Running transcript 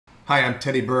Hi, I'm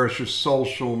Teddy Burriss, your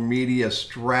social media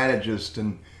strategist,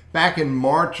 and back in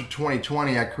March of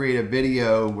 2020 I created a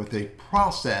video with a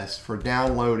process for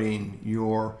downloading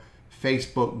your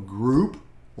Facebook group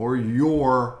or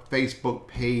your Facebook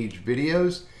page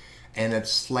videos, and it's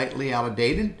slightly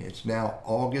outdated. It's now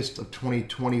August of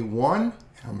 2021 and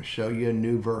I'm going to show you a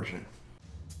new version.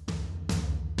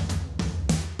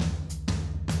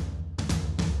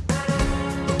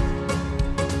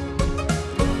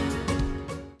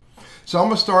 So I'm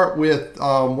going to start with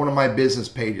one of my business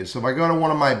pages. So if I go to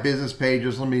one of my business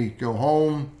pages, let me go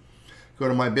home, go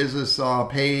to my business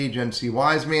page, NC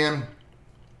Wiseman.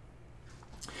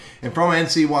 And from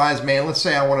NC Wiseman, let's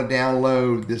say I want to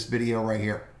download this video right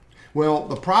here. Well,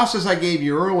 the process I gave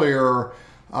you earlier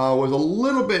was a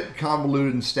little bit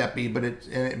convoluted and steppy,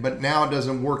 but now it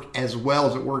doesn't work as well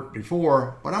as it worked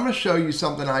before. But I'm going to show you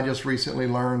something I just recently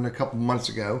learned a couple months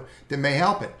ago that may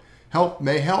help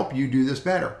you do this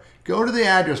better. Go to the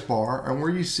address bar, and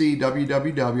where you see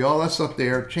www, all that stuff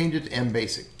there, change it to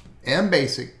mbasic.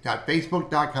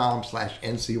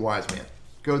 mbasic.facebook.com/ncwiseman.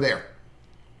 Go there.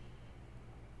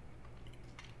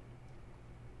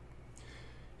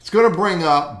 It's going to bring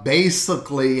up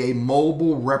basically a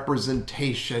mobile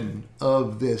representation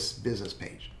of this business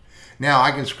page. Now I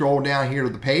can scroll down here to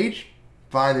the page,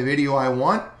 find the video I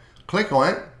want, click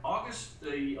on it,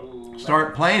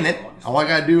 start playing it. All I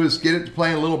got to do is get it to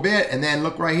play a little bit, and then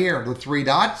look right here, the three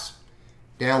dots,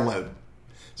 download.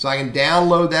 So I can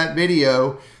download that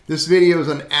video. This video is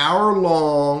an hour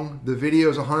long. The video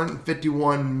is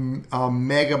 151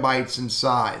 megabytes in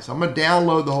size. I'm going to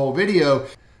download the whole video.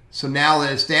 So now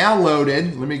that it's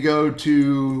downloaded, let me go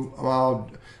to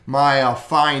my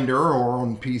Finder, or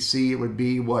on PC it would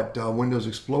be Windows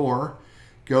Explorer.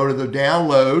 Go to the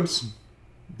downloads.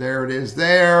 There it is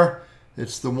there.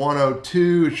 It's the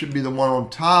 102. It should be the one on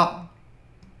top.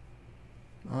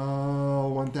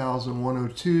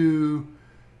 1102.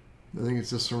 I think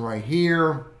it's this one right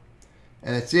here.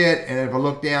 And that's it. And if I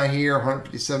look down here,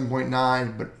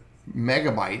 157.9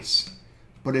 megabytes.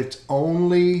 But it's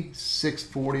only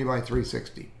 640 by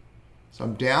 360. So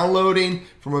I'm downloading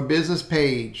from a business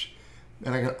page,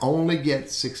 and I can only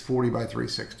get 640 by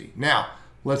 360. Now,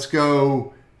 let's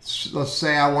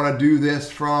say I want to do this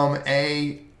from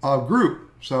a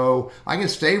group. So I can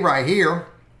stay right here,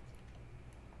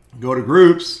 go to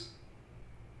groups.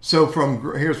 So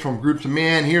here's from groups of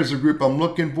men. Here's the group I'm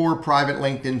looking for, private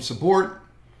LinkedIn support.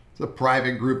 It's a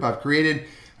private group I've created.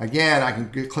 Again, I can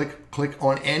click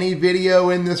on any video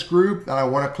in this group that I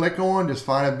want to click on. Just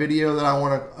find a video that I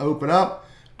want to open up,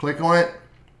 click on it.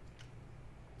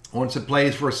 Once it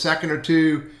plays for a second or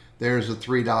two, there's the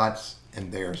three dots,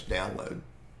 and there's download.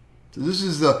 So this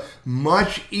is the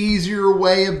much easier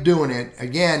way of doing it.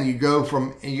 Again, you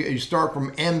start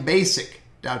from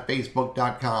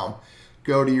mbasic.facebook.com.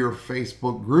 Go to your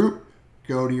Facebook group,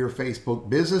 go to your Facebook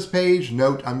business page.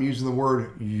 Note, I'm using the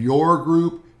word your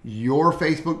group, your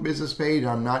Facebook business page.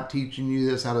 I'm not teaching you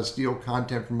this how to steal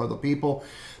content from other people.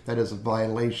 That is a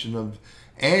violation of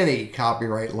any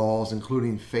copyright laws,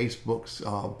 including Facebook's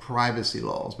privacy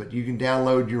laws. But you can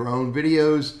download your own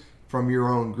videos from your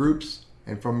own groups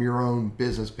and from your own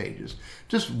business pages.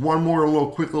 Just one more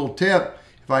quick little tip.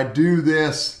 If I do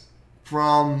this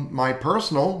from my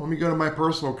personal, let me go to my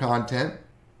personal content,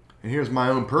 and here's my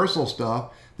own personal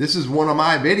stuff. This is one of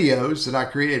my videos that I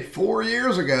created 4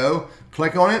 years ago.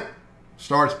 Click on it,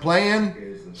 starts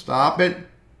playing, stop it,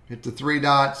 hit the three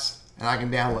dots, and I can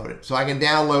download it. So I can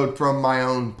download from my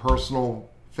own personal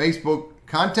Facebook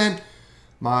content,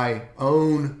 my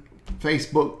own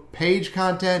Facebook page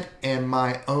content, and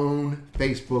my own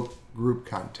Facebook group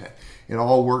content. It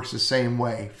all works the same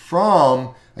way.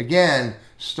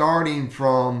 Starting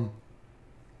from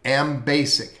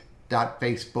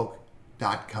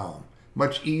mbasic.facebook.com.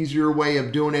 Much easier way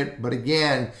of doing it, but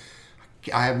again,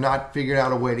 I have not figured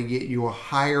out a way to get you a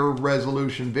higher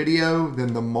resolution video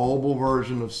than the mobile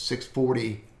version of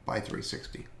 640 by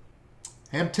 360.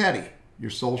 I'm Teddy,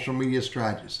 your social media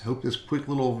strategist. Hope this quick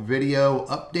little video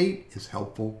update is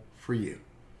helpful for you.